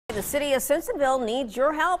The city of Simpsonville needs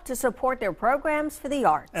your help to support their programs for the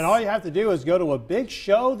arts. And all you have to do is go to a big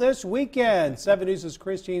show this weekend. 7 News'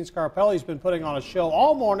 Christine Scarpelli's been putting on a show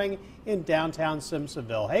all morning in downtown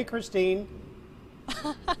Simpsonville. Hey, Christine.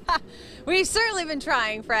 We've certainly been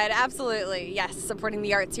trying, Fred. Absolutely. Yes, supporting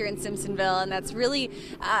the arts here in Simpsonville. And that's really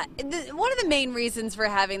one of the main reasons for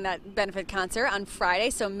having that benefit concert on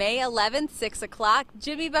Friday. So May 11th, 6 o'clock,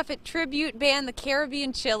 Jimmy Buffett tribute band, the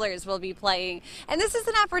Caribbean Chillers, will be playing. And this is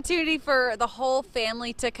an opportunity for the whole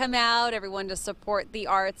family to come out, everyone to support the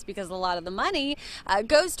arts, because a lot of the money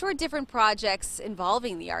goes toward different projects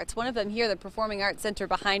involving the arts. One of them here, the Performing Arts Center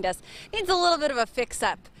behind us, needs a little bit of a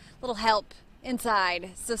fix-up, a little help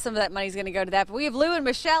inside, so some of that money is going to go to that. But we have Lou and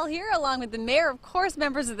Michelle here, along with the mayor, of course,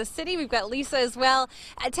 members of the city. We've got Lisa as well,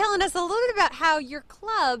 telling us a little bit about how your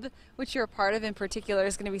club, which you're a part of in particular,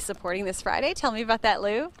 is going to be supporting this Friday. Tell me about that,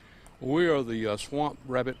 Lou. We are the Swamp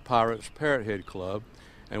Rabbit Pirates Parrot Head Club,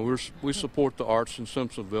 and we support the arts in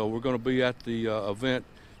Simpsonville. We're going to be at the event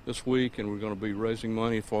this week, and we're going to be raising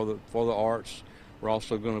money for the arts. We're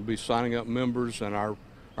also going to be signing up members, and our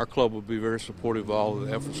club will be very supportive of all of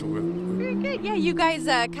the efforts that we're doing. Very good. Yeah, you guys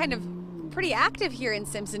kind of pretty active here in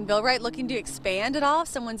Simpsonville, right? Looking to expand at all? If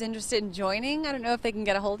someone's interested in joining, I don't know if they can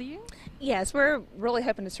get a hold of you. Yes, we're really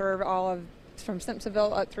hoping to serve from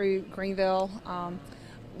Simpsonville up through Greenville.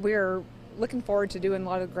 We're looking forward to doing a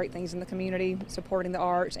lot of great things in the community, supporting the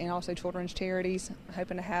arts and also children's charities.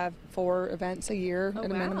 Hoping to have 4 events a year at a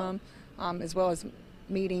minimum, as well as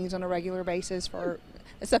meetings on a regular basis.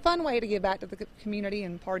 It's a fun way to give back to the community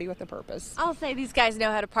and party with a purpose. I'll say these guys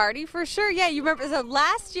know how to party for sure. Yeah, you remember, so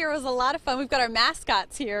last year was a lot of fun. We've got our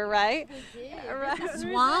mascots here, right?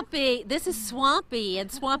 Swampy. This is Swampy,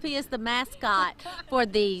 and Swampy is the mascot for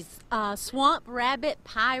the Swamp Rabbit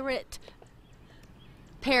Pirate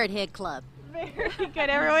Parrot Head Club. Very good.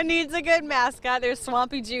 Everyone needs a good mascot. There's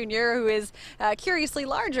Swampy Jr., who is curiously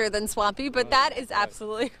larger than Swampy, but that is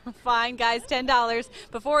absolutely fine, guys. $10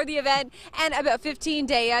 before the event and about 15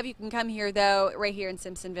 day of. You can come here, though, right here in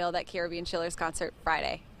Simpsonville, that Caribbean Chillers concert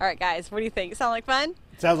Friday. All right, guys, what do you think? Sound like fun?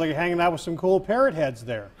 Sounds like you're hanging out with some cool parrot heads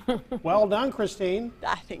there. Well done, Christine.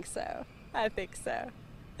 I think so. I think so.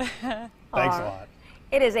 Thanks a lot.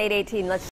 It is 8:18. Let's